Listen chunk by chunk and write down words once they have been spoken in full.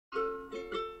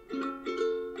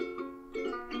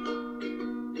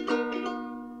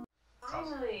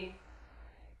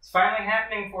finally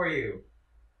happening for you.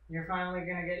 You're finally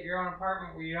gonna get your own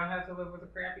apartment where you don't have to live with a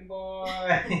crappy boy.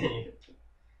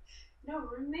 No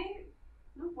roommate?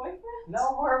 No boyfriend? No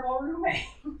horrible roommate.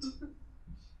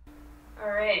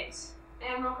 Alright.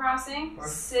 Animal Crossing,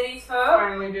 City Folk.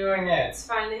 Finally doing it. It's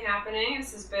finally happening.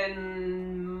 This has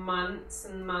been months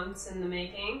and months in the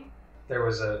making. There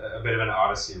was a bit of an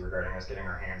odyssey regarding us getting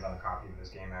our hands on a copy of this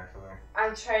game, actually.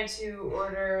 I tried to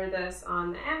order this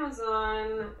on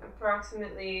Amazon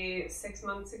approximately 6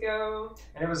 months ago.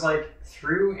 And it was like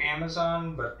through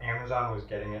Amazon, but Amazon was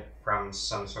getting it from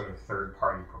some sort of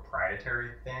third-party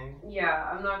proprietary thing.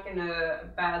 Yeah, I'm not gonna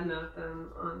badmouth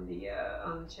them on the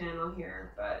channel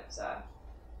here, but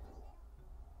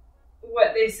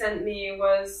what they sent me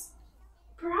was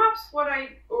perhaps what I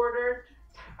ordered.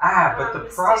 But the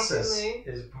process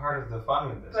is part of the fun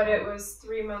with this. But it was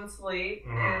 3 months late,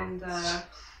 and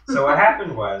so what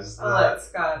happened was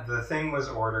the thing was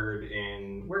ordered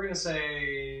in, we're gonna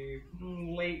say,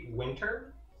 late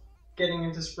winter, getting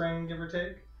into spring, give or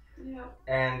take. Yeah.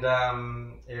 And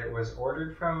it was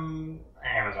ordered from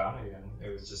Amazon again. It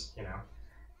was just,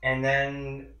 and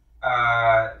then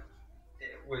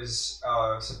it was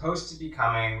supposed to be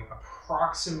coming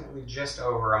approximately just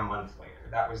over a month later.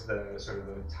 That was the sort of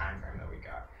the time frame that we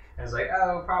got. And it's like,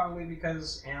 oh, probably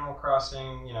because Animal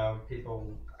Crossing,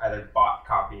 people either bought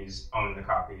copies, owned the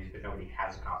copies, but nobody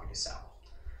has a copy to sell.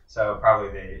 So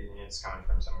probably it's coming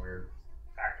from some weird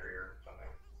factory or something.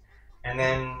 And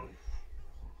then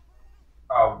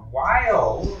a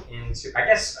while into, I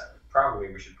guess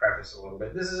probably we should preface a little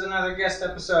bit. This is another guest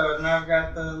episode, and I've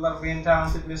got the lovely and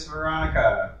talented Miss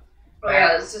Veronica. Oh yeah,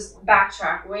 let's just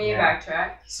backtrack,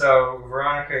 backtrack. So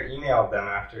Veronica emailed them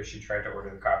after she tried to order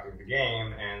the copy of the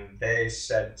game, and they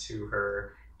said to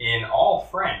her, in all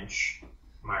French,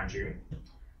 mind you,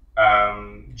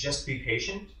 just be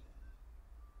patient.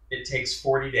 It takes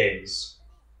 40 days,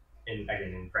 in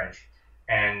French.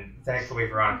 And thankfully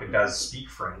Veronica does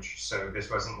speak French, so this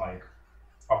wasn't like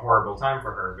a horrible time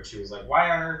for her, but she was like, why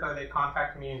on earth are they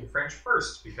contacting me in French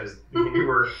first? Because we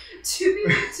were...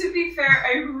 to be fair,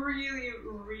 I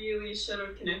really should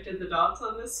have connected the dots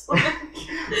on this one.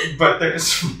 But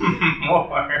there's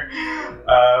more.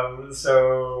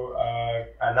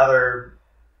 Another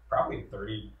probably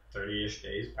 30-ish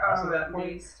days past that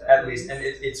point. At least. And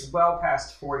it's well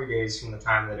past 40 days from the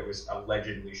time that it was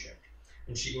allegedly shipped.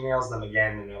 And she emails them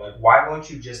again, and they're like, why won't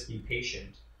you just be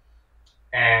patient?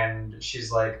 And she's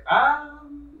like,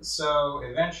 so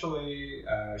eventually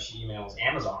she emails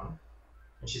Amazon,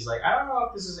 and she's like, I don't know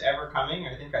if this is ever coming.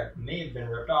 I think I may have been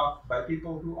ripped off by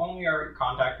people who only are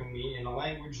contacting me in a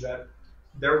language that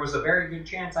there was a very good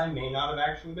chance I may not have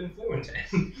actually been fluent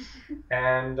in.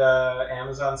 And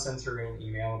Amazon sends her an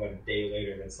email about a day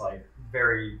later that's like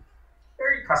very,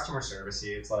 very customer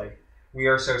servicey. It's like, we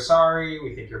are so sorry.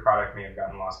 We think your product may have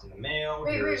gotten lost in the mail.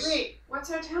 Wait.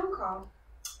 What's our town called?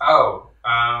 Oh,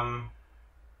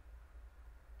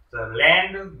 the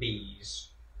Land of Bees.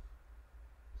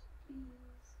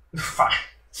 Fine.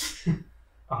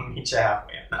 I'll meet you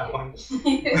halfway on that one.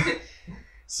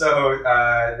 So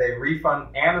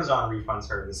Amazon refunds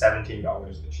her the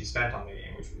 $17 that she spent on the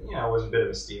game, which was a bit of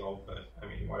a steal, but I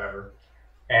mean, whatever.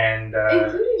 And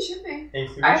including shipping.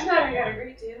 I thought I got a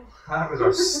great deal. That was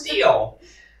a steal.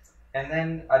 And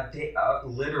then a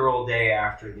literal day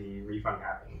after the refund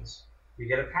happens, we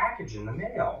get a package in the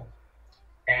mail,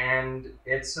 and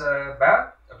it's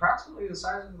about approximately the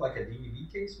size of like a DVD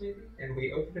case maybe, and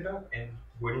we open it up, and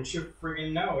wouldn't you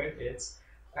friggin' know it, it's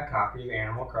a copy of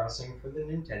Animal Crossing for the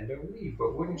Nintendo Wii.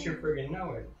 But wouldn't you friggin'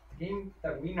 know it, the game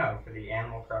that we know for the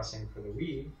Animal Crossing for the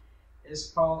Wii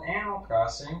is called Animal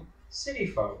Crossing City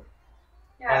Folk.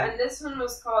 Yeah, and this one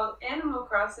was called Animal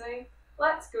Crossing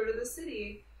Let's Go to the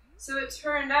City. So it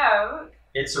turned out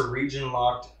it's a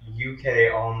region-locked,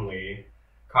 UK-only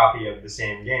copy of the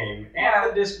same game, and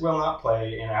the disc will not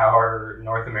play in our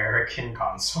North American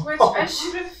console. Which I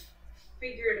should have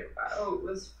figured out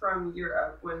was from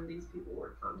Europe when these people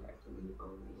were contacting me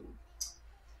only.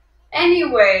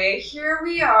 Anyway, here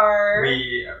we are.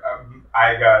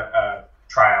 I got a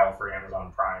trial for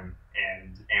Amazon Prime,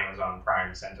 and Amazon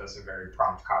Prime sent us a very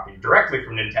prompt copy directly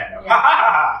from Nintendo.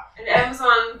 Yeah. And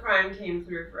Amazon Prime came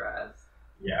through for us.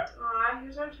 Yeah. Aw,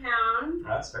 here's our town.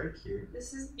 That's very cute.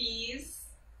 This is Bees.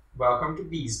 Welcome to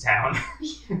Bees Town.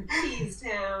 Bees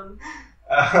Town.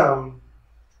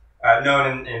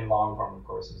 Known in long form, of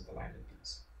course, as the Land of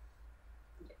Bees.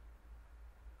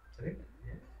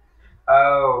 Yeah.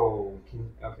 Oh,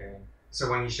 okay. So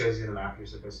when he shows you the map, you're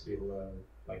supposed to be able to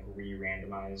like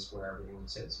re-randomize where everyone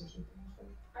sits or something like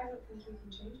that? I don't think you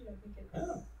can change it. I think it's...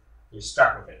 Oh. You're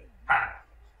stuck with it. Ha!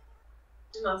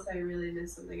 Unless I really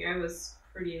missed something. I was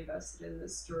pretty invested in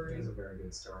this story. It is a very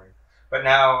good story. But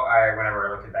now, whenever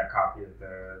I look at that copy of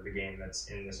the game that's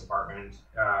in this apartment,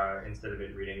 instead of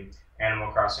it reading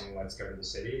Animal Crossing Let's Go to the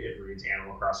City, it reads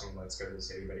Animal Crossing Let's Go to the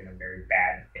City, but in a very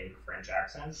bad, fake French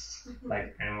accent.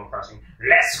 Like Animal Crossing,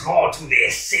 Let's go to the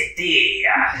city!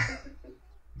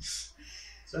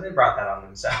 So they brought that on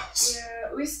themselves.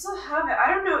 Yeah, we still have it.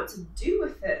 I don't know what to do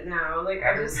with it now. Like,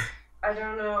 I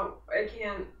don't know. I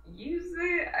can't use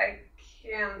it. I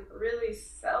can't really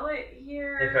sell it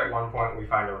here. If at one point we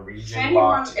find a region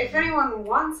locked, if anyone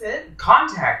wants it,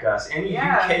 contact us. Any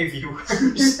UK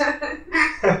viewers.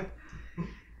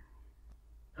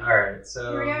 All right,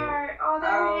 so here we are. Oh, there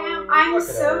I am. I'm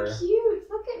so cute.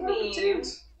 Look at me.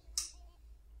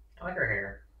 I like her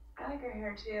hair. I like her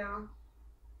hair too.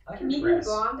 I like Can you be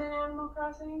blonde in Animal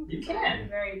Crossing? You can. I'm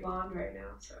very blonde right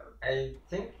now, so. I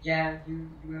think, yeah, you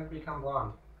have become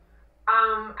blonde.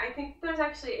 I think there's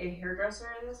actually a hairdresser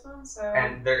in this one, so.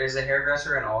 And there is a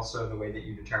hairdresser, and also the way that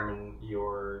you determine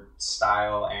your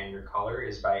style and your color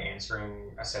is by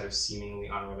answering a set of seemingly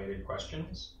unrelated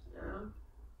questions. Oh.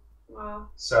 Wow.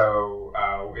 So,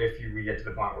 if we get to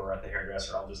the point where we're at the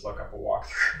hairdresser, I'll just look up a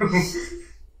walkthrough.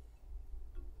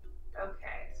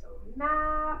 Okay, so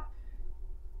map.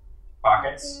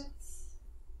 Pockets.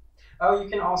 Oh, you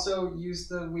can also use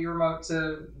the Wii Remote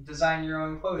to design your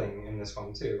own clothing in this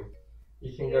one, too.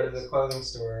 You can go to the clothing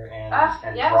store and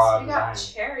draw a design. Got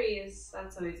cherries.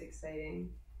 That's always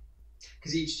exciting.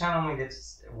 Because each town only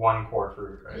gets one core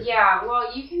fruit, right? Yeah,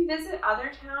 well, you can visit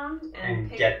other towns and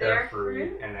pick get their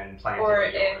fruit and then plant or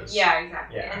it in yours. Yeah,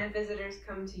 exactly. Yeah. And if visitors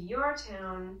come to your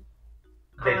town,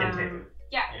 they can take it.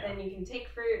 Yeah, then you can take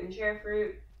fruit and share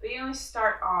fruit, but you only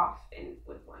start off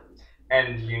with one.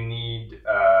 And you need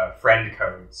friend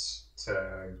codes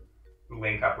to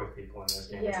link up with people in this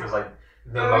game, which was like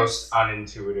the most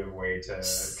unintuitive way to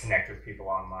connect with people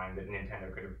online that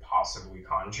Nintendo could have possibly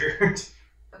conjured.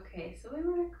 Okay, so we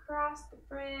want to cross the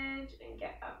bridge and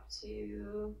get up to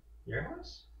your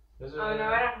house. No, I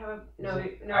don't have a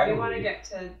we want to get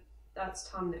to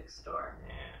Tom Nick's store.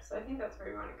 Yeah. So I think that's where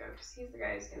we want to go because he's the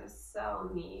guy who's gonna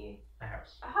sell me a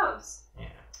house. Yeah.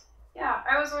 Yeah,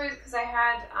 I was always because I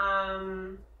had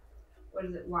what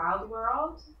is it, Wild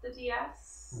World, the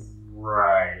DS.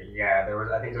 Right. Yeah.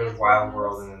 I think there was Wild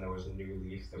World, and then there was New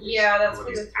Leaf. That was that's for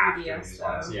the 3DS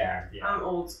though. Yeah. I'm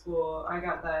old school. I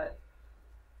got that.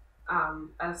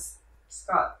 As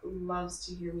Scott loves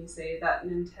to hear me say, that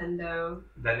Nintendo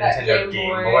Game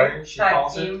Boy. She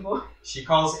calls it. She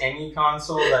calls any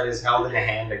console that is held in a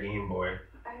hand a Game Boy.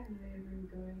 I'm never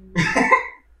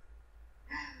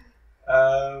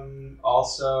going.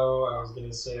 Also, I was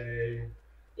gonna say.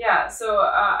 Yeah. So,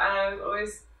 and I was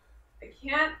always, I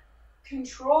can't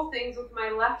control things with my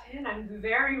left hand. I'm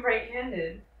very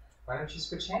right-handed. Why don't you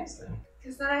switch hands then?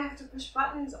 Because then I have to push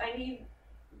buttons. I need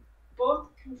both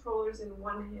controllers in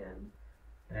one hand.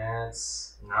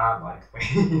 That's not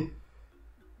likely.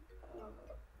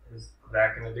 Is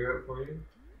that going to do it for you?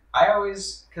 I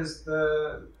always, because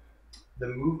the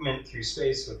movement through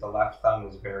space with the left thumb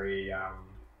is very.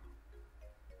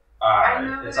 I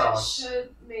know that it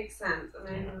should make sense, and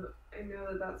I know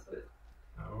that that's what.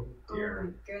 Oh dear. Oh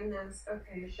my goodness.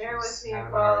 Okay, bear with me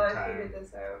while I figure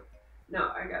this out. No,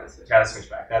 I gotta switch. Gotta switch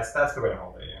back. That's the way to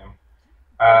hold it.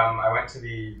 I went to the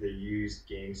used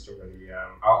game store.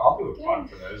 I'll do a plug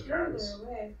for those guys.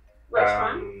 Which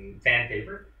one? Fan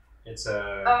Favorite. It's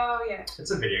a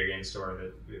It's a video game store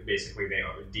that basically they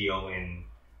deal in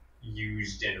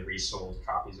used and resold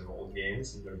copies of old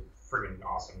games, and they're friggin'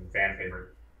 awesome. Fan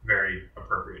Favorite, very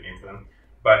appropriate name for them.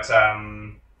 But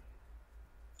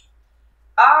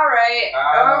all right.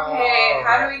 Okay.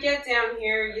 How do we get down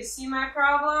here? You see my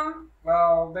problem?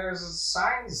 Well, there's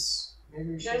signs.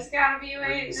 Maybe there's gotta be a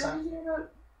way.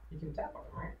 You can tap on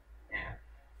them, right? Yeah.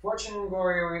 Fortune and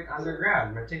glory wait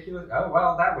underground. Meticulous. Oh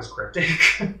well, that was cryptic.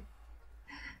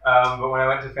 But when I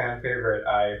went to Fan Favorite,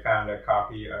 I found a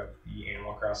copy of the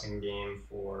Animal Crossing game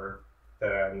for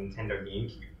the Nintendo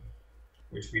GameCube,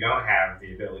 which we don't have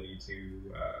the ability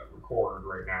to record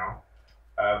right now.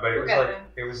 But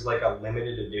it was like a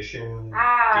limited edition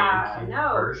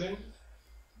GameCube version.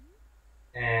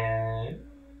 And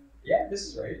yeah, this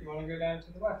is right. You want to go down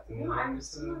to the left? No, I'm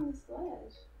still on this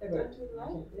ledge. Yeah, down to the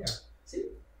left? Yeah. See?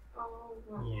 Oh,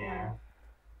 wow. Yeah.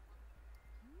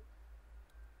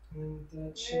 And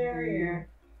that should be...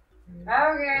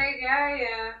 Okay,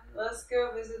 yeah. Let's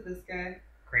go visit this guy.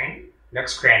 Cranny?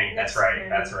 Nook's Cranny. That's right.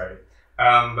 That's right.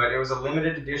 But it was a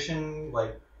limited edition,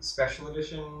 like special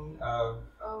edition of.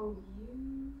 Oh,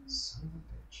 you son of a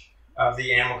bitch. Of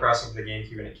the Animal Crossing for the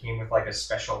GameCube, and it came with like a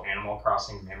special Animal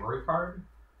Crossing memory card.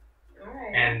 All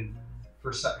right. And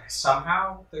for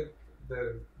somehow the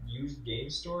used game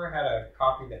store had a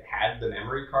copy that had the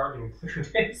memory card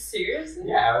included. Seriously?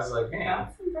 Yeah, I was like, man,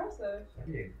 that's impressive.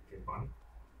 That'd be a good one.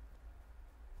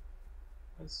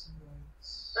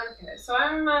 Okay, so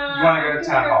I'm. You want to go to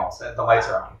town hall? The lights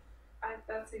are on.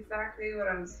 That's exactly what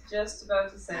I was just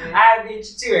about to say. I beat you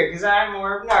to it because I'm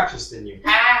more obnoxious than you.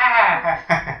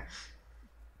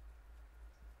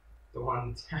 The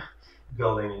one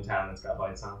building in town that's got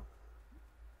lights on.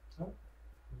 Oh,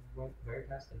 went very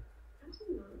fast. I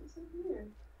don't know. It's so weird.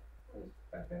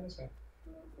 Back there this way.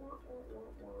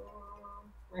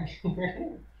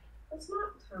 That's not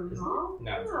town hall.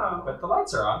 No, it's not. But the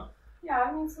lights are on. Yeah,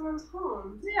 I mean someone's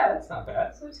home. Yeah, that's not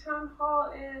bad. So town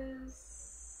hall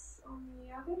is on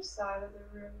the other side of the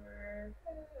river.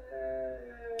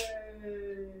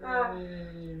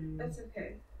 That's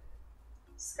okay.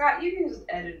 Scott, you can just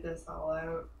edit this all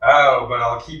out. Oh, but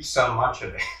I'll keep so much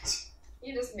of it.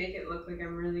 You just make it look like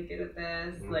I'm really good at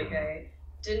this. Like I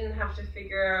didn't have to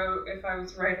figure out if I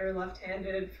was right or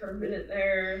left-handed for a minute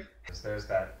there. There's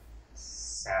that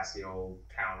sassy old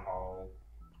town hall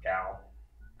gal.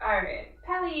 Alright,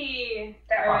 Pelly!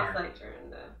 I always liked her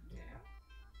in the... Yeah.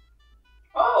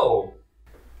 Oh!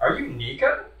 Are you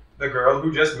Nika? The girl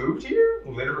who just moved here?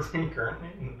 Literally, currently,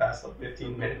 in the past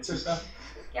 15 minutes or so?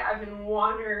 Yeah, I've been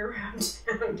wandering around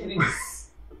town getting...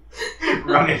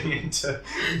 running into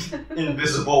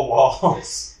invisible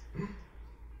walls.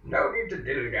 No need to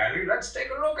dilly-dally. Let's take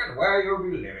a look at where you'll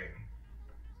be living.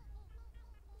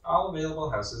 All available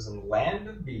houses in Land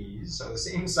of Bees are the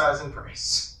same size and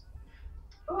price.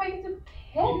 Oh, I get to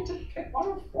pick. You get to pick 1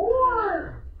 of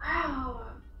 4. Wow.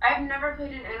 I've never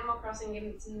played an Animal Crossing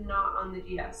game that's not on the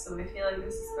DS, so I feel like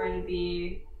this is going to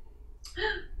be...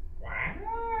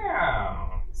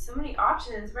 Wow. So many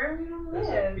options. Where are we going to live?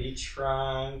 There's a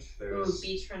beachfront. Ooh,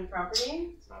 beachfront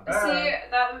property? It's not bad. See,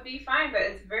 that would be fine, but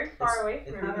it's very far away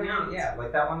from everything else. Yeah,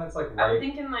 like that one that's like right... I'm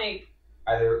thinking like...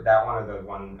 Either that one or the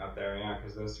one up there, yeah,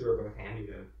 because those two are both handy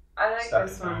to... I like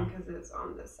this one because it's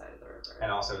on this side of the river. And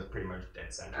also it's pretty much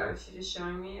dead center. Oh, is she just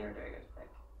showing me or do I get to pick?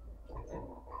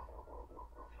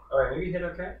 Alright, maybe hit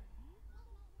OK.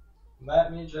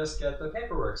 Let me just get the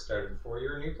paperwork started for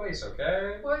your new place,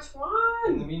 okay? Which one?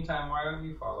 In the meantime, why don't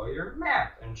you follow your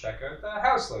map and check out the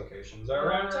house locations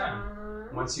around town?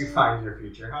 Once you find your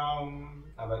future home,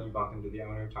 how about you bump into the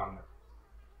owner, Tom?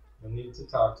 You'll need to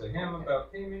talk to him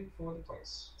about payment for the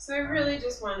place. So I really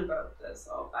just went about this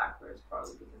all backwards,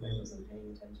 probably because I wasn't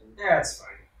paying attention. Yeah, it's fine.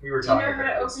 We were talking about Do you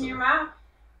know how to open your map?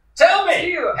 Tell me! I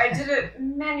do. I did it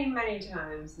many, many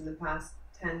times in the past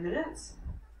 10 minutes.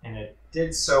 And it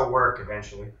did so work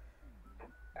eventually.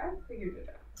 I figured it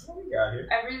out. What we got here?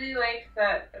 I really like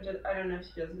that. I don't know if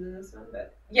she does it in this one,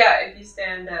 but yeah, if you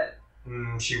stand at...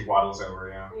 she waddles over,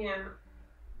 yeah. Yeah.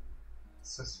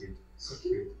 So sweet. So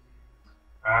cute.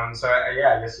 So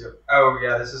yeah, I guess you. Oh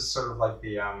yeah, this is sort of like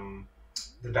the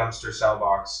dumpster cell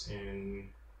box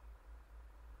in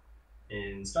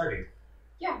Stardew.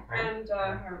 Yeah, right? And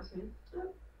Harvestman.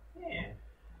 Oh. Yeah.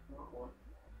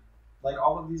 Like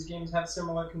all of these games have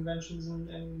similar conventions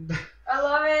and I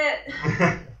love it.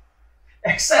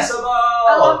 Accessible.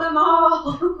 I love them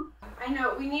all. I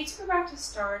know we need to go back to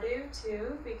Stardew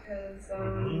too because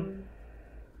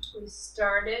we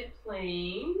started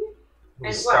playing.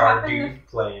 We started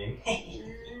playing.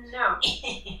 No.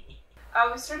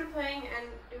 We started playing,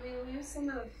 and did we lose some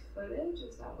of the footage?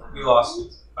 Is that what happened? We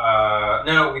lost.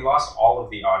 No, we lost all of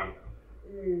the audio.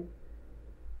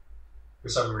 For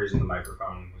some reason, the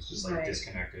microphone was just like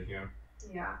disconnected. You know.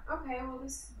 Yeah. Okay. Well,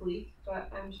 this is bleak,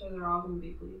 but I'm sure they're all going to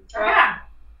be bleak. Ah!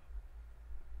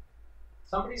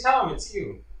 Somebody's home. It's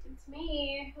you. It's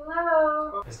me.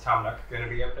 Hello. Is Tom Nook going to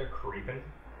be up there creeping?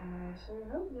 I sure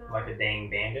hope not. Like a dang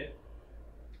bandit.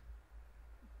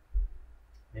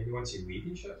 Maybe once you leave,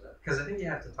 he shows up? Because I think you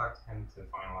have to talk to him to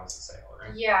finalize the sale,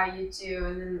 right? Yeah, you do,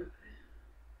 and then...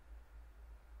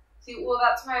 See, well,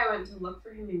 that's why I went to look for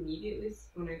him immediately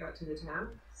when I got to the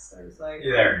town. So I was like,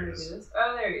 yeah, there he is.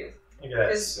 Oh, there he is. Look at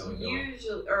that silly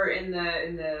usually, or in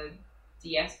the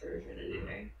DS version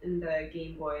anyway, in the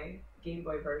Game Boy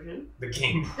version. The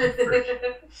Game Boy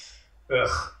version.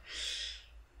 Ugh.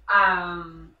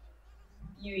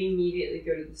 You immediately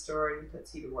go to the store and it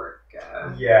puts you to work.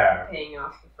 Yeah. Paying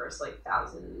off the first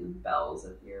 1,000 bells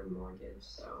of your mortgage.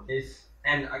 So.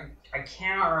 And I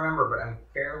cannot remember, but I'm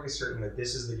fairly certain that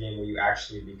this is the game where you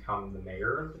actually become the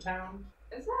mayor of the town.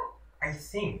 Is that? I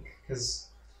think, because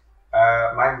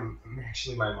my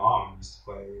mom used to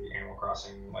play Animal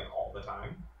Crossing all the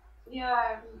time. Yeah,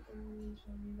 I remember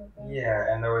telling me about that.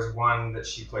 Yeah, and there was one that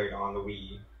she played on the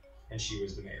Wii, and she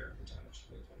was the mayor of the town that she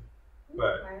lived in.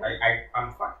 But Okay.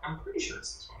 I'm pretty sure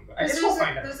it's this one. But I guess we'll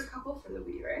find out. There's a couple for the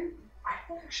Wii, right? I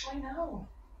don't actually know.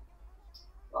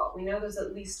 Well, we know there's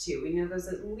at least 2. We know there's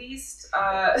at least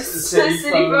City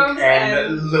Folk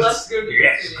and Let's Go to the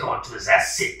Let's City. go to the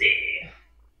city.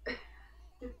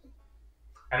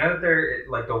 I know that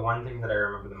like the one thing that I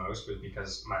remember the most was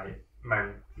because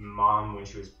my mom, when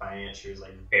she was playing it, she was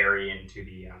like very into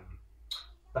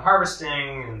the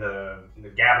harvesting and the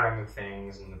gathering of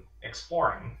things and the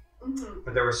exploring. Mm-hmm.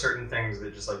 But there were certain things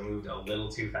that just like moved a little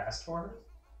too fast for her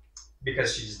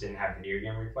because she just didn't have video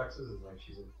game reflexes. It's like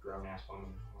she's a grown ass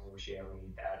woman. Why would she ever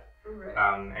need that? Right.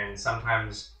 And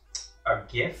sometimes a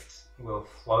gift will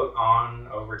float on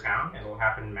over town. It'll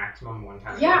happen maximum one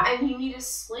time. Yeah, and you need a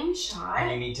slingshot.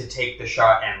 And you need to take the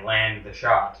shot and land the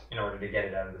shot in order to get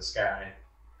it out of the sky.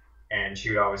 And she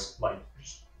would always like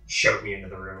shout me into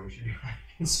the room. She'd be like,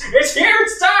 "It's here!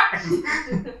 It's time!"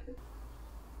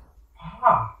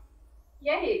 Ah.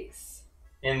 Yikes.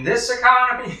 In this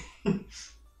economy.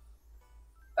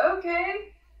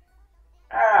 Okay.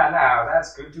 Now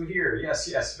that's good to hear.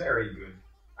 Yes, very good.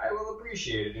 I will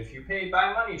appreciate it if you pay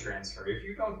by money transfer, if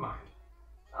you don't mind.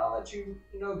 I'll let you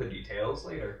know the details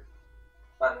later.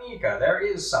 But Nika, there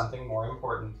is something more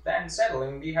important than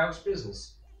settling the house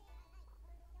business.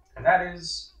 And that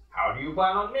is, how do you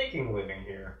plan on making a living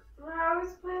here? Well, I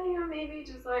was planning on maybe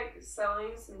just like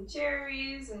selling some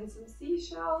cherries and some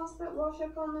seashells that wash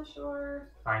up on the shore.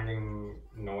 Finding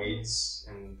noids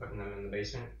and putting them in the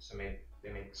basement so they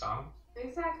make songs?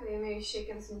 Exactly, maybe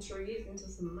shaking some trees until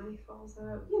some money falls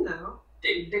out. You know.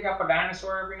 Dig up a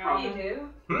dinosaur every now and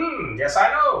then? How you do? Yes I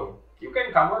know. You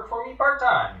can come work for me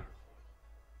part-time.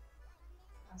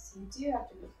 Oh, so you do have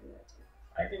to go through that too.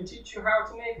 I can teach you how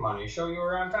to make money, show you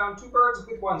around town, 2 birds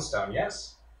with 1 stone,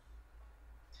 yes?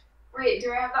 Wait,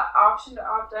 do I have the option to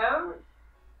opt out?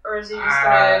 Or is he just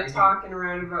gonna talk in a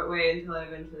roundabout way until I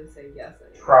eventually say yes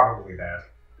anyway? Probably that.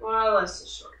 Well, let's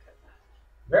just shortcut that.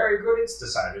 Very good, it's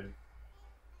decided.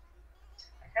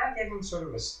 I kind of gave him sort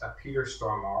of a Peter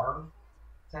Stormare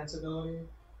sensibility.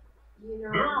 You know,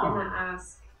 I'm gonna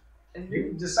ask.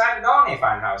 You decided on a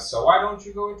fine house, so why don't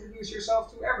you go introduce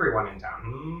yourself to everyone in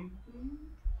town,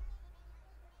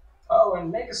 Oh,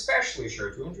 and make especially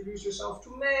sure to introduce yourself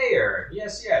to Mayor.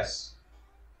 Yes.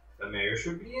 The mayor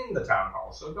should be in the town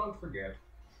hall, so don't forget.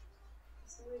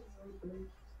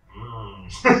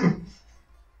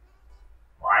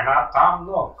 Why not Tom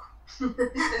Nook?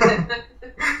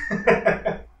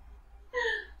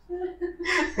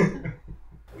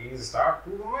 Please talk to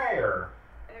the mayor.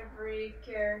 Every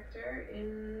character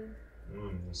in...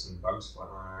 There's some bugs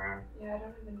fluttering around. Yeah, I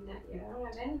don't have a net yet. I don't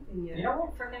have anything yet. You know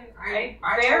what, freaking...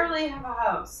 I barely have a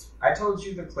house. I told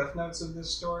you the cliff notes of this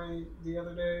story the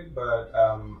other day, but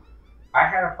I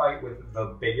had a fight with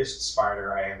the biggest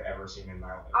spider I have ever seen in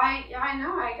my life. I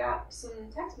know. I got some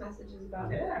text messages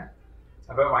about it. Yeah.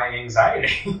 About my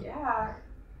anxiety. Yeah.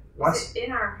 Was it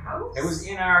in our house? It was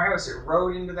in our house. It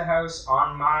rode into the house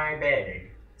on my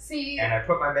bag. See... And I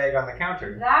put my bag on the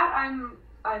counter. That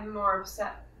I'm more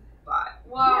upset by.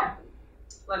 Well,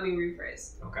 let me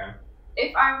rephrase. Okay.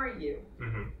 If I were you,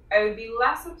 I would be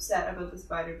less upset about the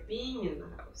spider being in the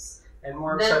house. And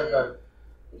more upset about...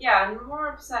 Yeah, and more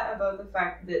upset about the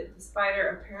fact that the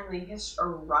spider apparently hitched a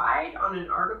ride on an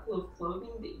article of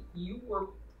clothing that you were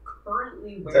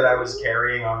currently wearing. That I was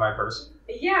carrying on my person?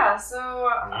 Yeah, so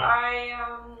I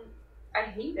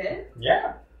hate it.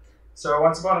 Yeah. So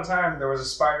once upon a time, there was a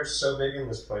spider so big in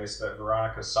this place that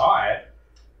Veronica saw it,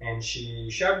 and she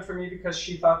shouted for me because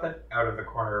she thought that out of the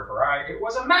corner of her eye, it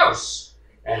was a mouse.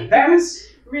 And that is...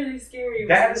 really scary.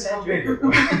 That is how big it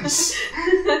was.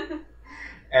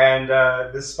 And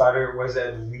this spider was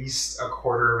at least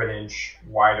 1/4 of an inch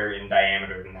wider in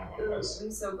diameter than that one was.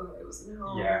 I'm so glad it wasn't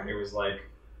home. Yeah, it was like,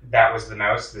 that was the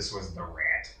mouse, this was the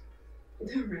rat.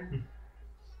 The rat.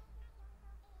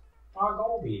 Oh,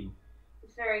 Goldie.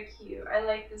 It's very cute. I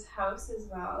like this house as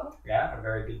well. Yeah, a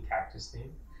very big cactus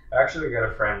theme. I actually got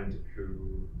a friend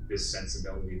who this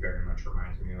sensibility very much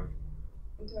reminds me of.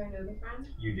 Do I know the friend?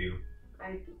 You do.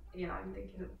 I'm thinking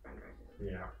of the friend right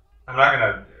now. Yeah. I'm not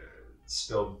gonna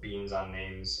spill beans on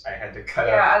names. I had to cut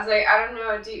out. Yeah, I was like, I don't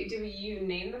know. Do you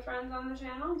name the friends on the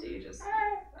channel? Do you just...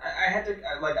 I had to,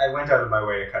 I went out of my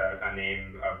way to cut out a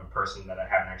name of a person that I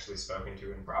haven't actually spoken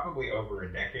to in probably over a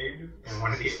decade in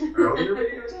one of the earlier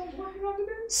videos I was working on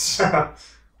today. So.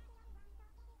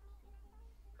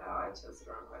 Oh, I chose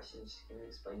the wrong question. She's going to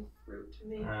explain fruit to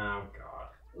me. Oh, God.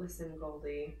 Listen,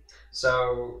 Goldie.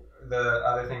 So the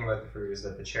other thing about the fruit is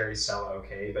that the cherries sell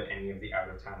okay, but any of the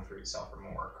out-of-town fruits sell for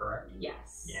more, correct?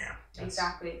 Yes. Yeah.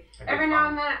 Exactly. Every now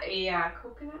and then a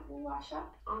coconut will wash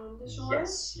up on the shore.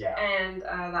 Yes, yeah. And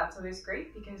that's always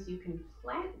great because you can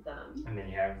plant them. And then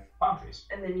you have palm trees.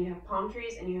 And then you have palm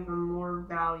trees and you have a more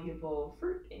valuable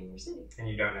fruit in your city. And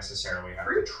you don't necessarily have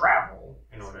to travel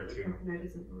in order to... Coconut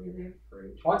isn't really a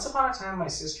fruit. Once upon a time, my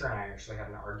sister and I actually had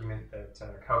an argument that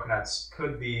coconuts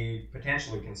could be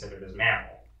potentially considered as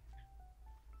mammal.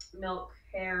 Milk,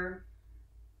 hair.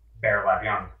 Bear live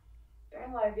young. Bear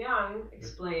live young?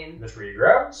 Explain. The tree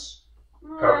grows.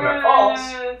 Coconut falls.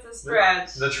 It's a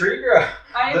stretch. The tree grows.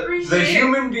 I appreciate the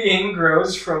human being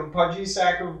grows from pudgy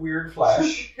sack of weird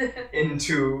flesh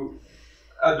into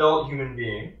adult human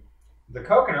being. The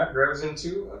coconut grows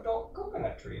into adult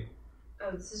coconut tree.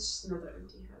 Oh, this is just another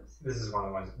empty house. This is one of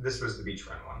the ones. This was the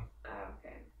beachfront one.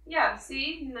 Okay. Yeah,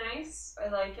 see? Nice. I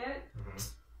like it. Mm-hmm.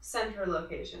 Center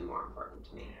location more important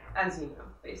to me, as you know,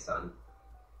 based on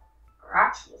our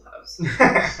actual house.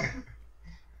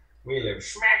 We live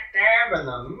smack dab in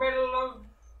the middle of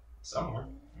somewhere,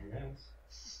 I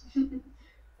guess.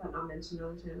 That not mentioned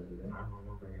on the channel either. No,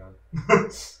 don't bring it up. Oh,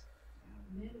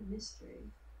 man, a mystery.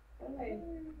 Okay.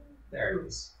 There it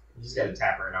is. You just gotta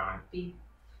tap right on it. B.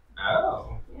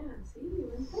 Oh. Yeah, see? You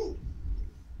wouldn't think.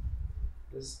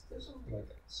 There's something like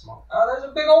a small... Oh, there's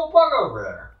a big old bug over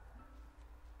there.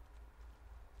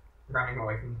 Running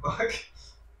away from the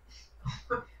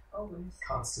bug. Always.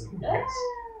 Constantly, Ah, yes.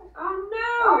 oh no!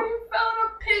 Oh, you fell in a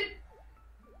pit!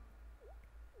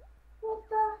 What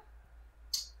the?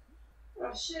 What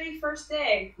a shitty first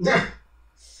day.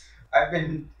 I've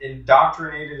been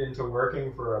indoctrinated into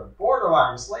working for a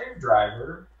borderline slave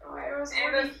driver. Oh, I was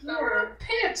and already I fell in here. a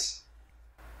pit!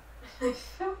 I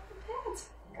fell in the pit.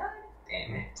 God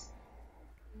damn it.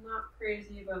 I'm not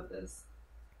crazy about this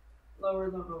lower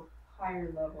level, higher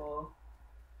level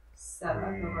setup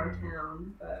of our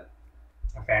town, but...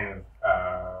 A fan of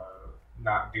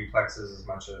not duplexes as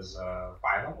much as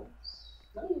bi-levels?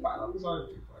 No, bi-levels are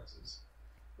duplexes.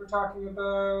 We're talking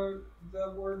about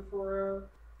the word for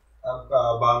a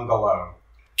bungalow.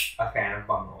 A fan of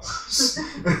bungalows.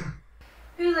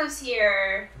 Who lives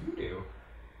here? You do.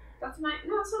 That's my...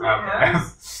 No, it's not my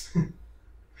house.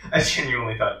 I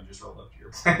genuinely thought you just rolled up to your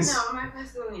place. No, my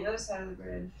place is on the other side of the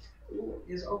bridge. Ooh,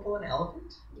 is Opal an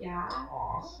elephant? Yeah.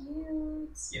 Aww.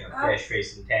 Cute. You know, fresh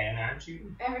face and tan, aren't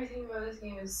you? Everything about this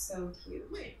game is so cute.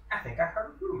 Wait, I think I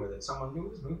heard a rumor that someone new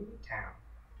is moving to town.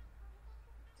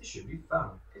 This should be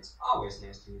fun. It's always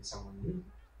nice to meet someone new.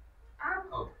 I'm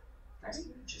Opal. Nice to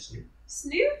meet you, Snoot.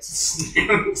 Snoot?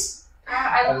 Snoot.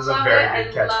 I That is a love very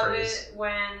it. good I love catchphrase. it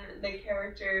when the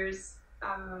characters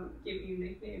give you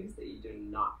nicknames that you do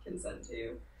not consent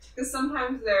to. Because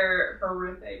sometimes they're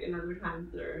horrific and other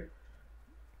times they're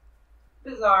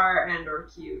bizarre and or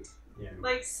cute. Yeah.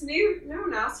 Like Snoot, no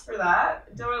one asked for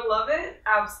that. Do I love it?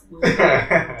 Absolutely. Did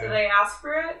I ask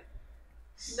for it?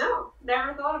 No.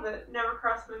 Never thought of it. Never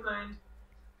crossed my mind.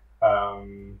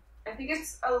 I think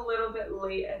it's a little bit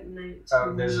late at night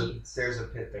to there's meet. a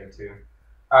pit there too.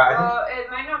 It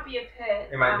might not be a pit.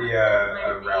 It might be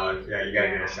a be, relic. Yeah, you gotta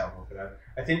get a shovel for that.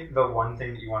 I think the one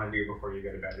thing that you want to do before you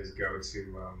go to bed is go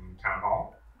to town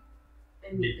hall.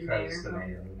 And meet Because the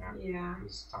mayor. Yeah.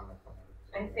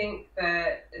 I think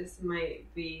that this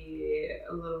might be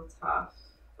a little tough.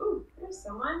 Ooh, there's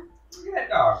someone. Look at that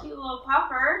dog. Cute little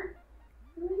pupper.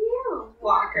 Who are you?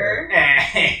 Walker.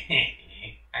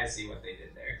 I see what they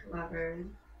did there. Clever.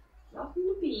 Welcome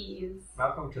to bees.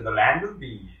 Welcome to the land of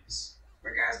bees.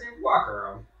 My guy's named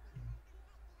Walker.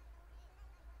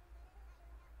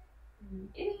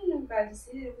 I'm glad to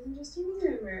see that it wasn't just a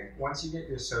rumor. Once you get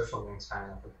your social links high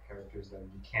enough with the characters, then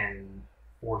you can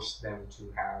force them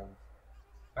to have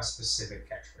a specific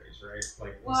catchphrase, right?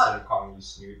 Like, instead of calling you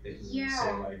Snoot, they can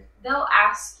say, like... They'll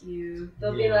ask you.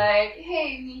 They'll be like,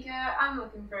 hey, Mika, I'm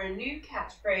looking for a new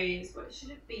catchphrase. What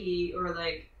should it be? Or,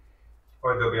 like...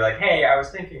 Or they'll be like, hey, I was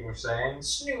thinking of saying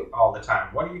Snoot all the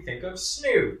time. What do you think of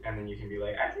Snoot? And then you can be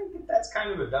like, I think that that's kind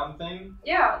of a dumb thing.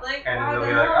 Yeah, like, and why they'll the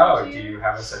be like, hell oh, do you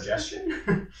have a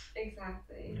suggestion?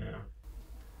 Exactly. Yeah.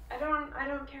 I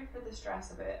don't care for the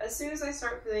stress of it. As soon as I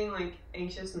start feeling like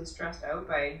anxious and stressed out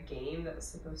by a game that's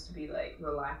supposed to be like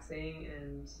relaxing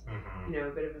and you know,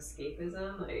 a bit of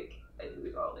escapism, like I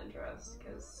lose all interest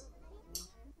because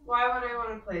why would I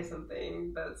want to play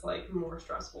something that's like more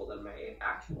stressful than my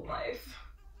actual life?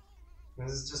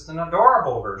 This is just an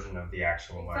adorable version of the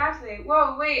actual life. Exactly.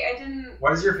 Whoa, wait, I didn't...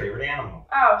 What is your favorite animal?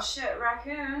 Oh shit,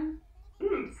 raccoon.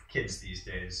 Kids these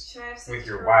days. Should I have with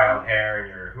your for wild hair and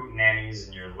your hootenannies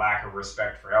and your lack of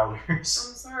respect for elders. I'm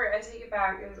sorry, I take it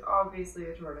back. It was obviously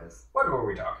a tortoise. What were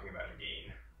we talking about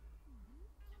again?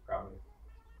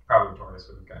 Probably tortoise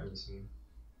would have gotten you some.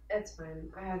 It's fine.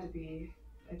 I had to be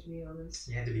honest.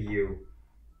 You had to be you.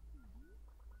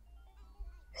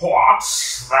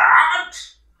 What's that?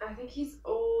 I think he's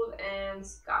old and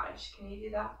Scottish. Can you do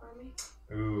that for me?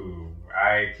 Ooh,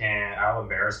 I can't. I'll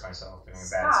embarrass myself doing a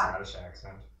bad Scottish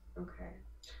accent. Okay.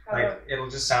 It'll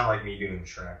just sound like me doing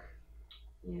Shrek.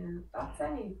 Yeah, that's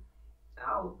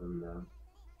all of them though.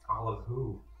 All of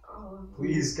who? All of them.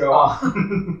 Please go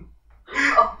on.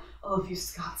 all of you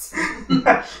Scots.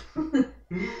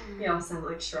 You all sound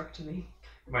like Shrek to me.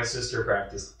 My sister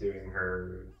practiced doing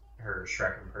her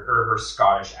Shrek or her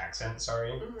Scottish accent,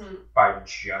 by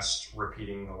just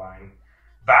repeating the line,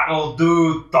 "That'll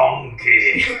do,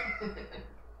 donkey."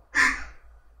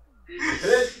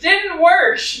 It didn't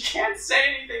work. She can't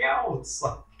say anything else.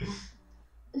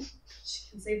 She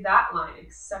can say that line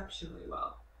exceptionally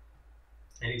well.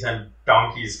 Anytime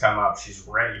donkeys come up, she's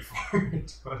ready for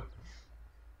it, but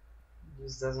it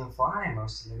just doesn't fly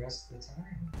most of the rest of the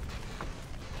time.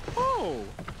 Oh!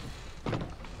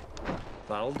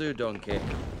 That'll do, donkey.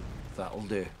 That'll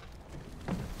do.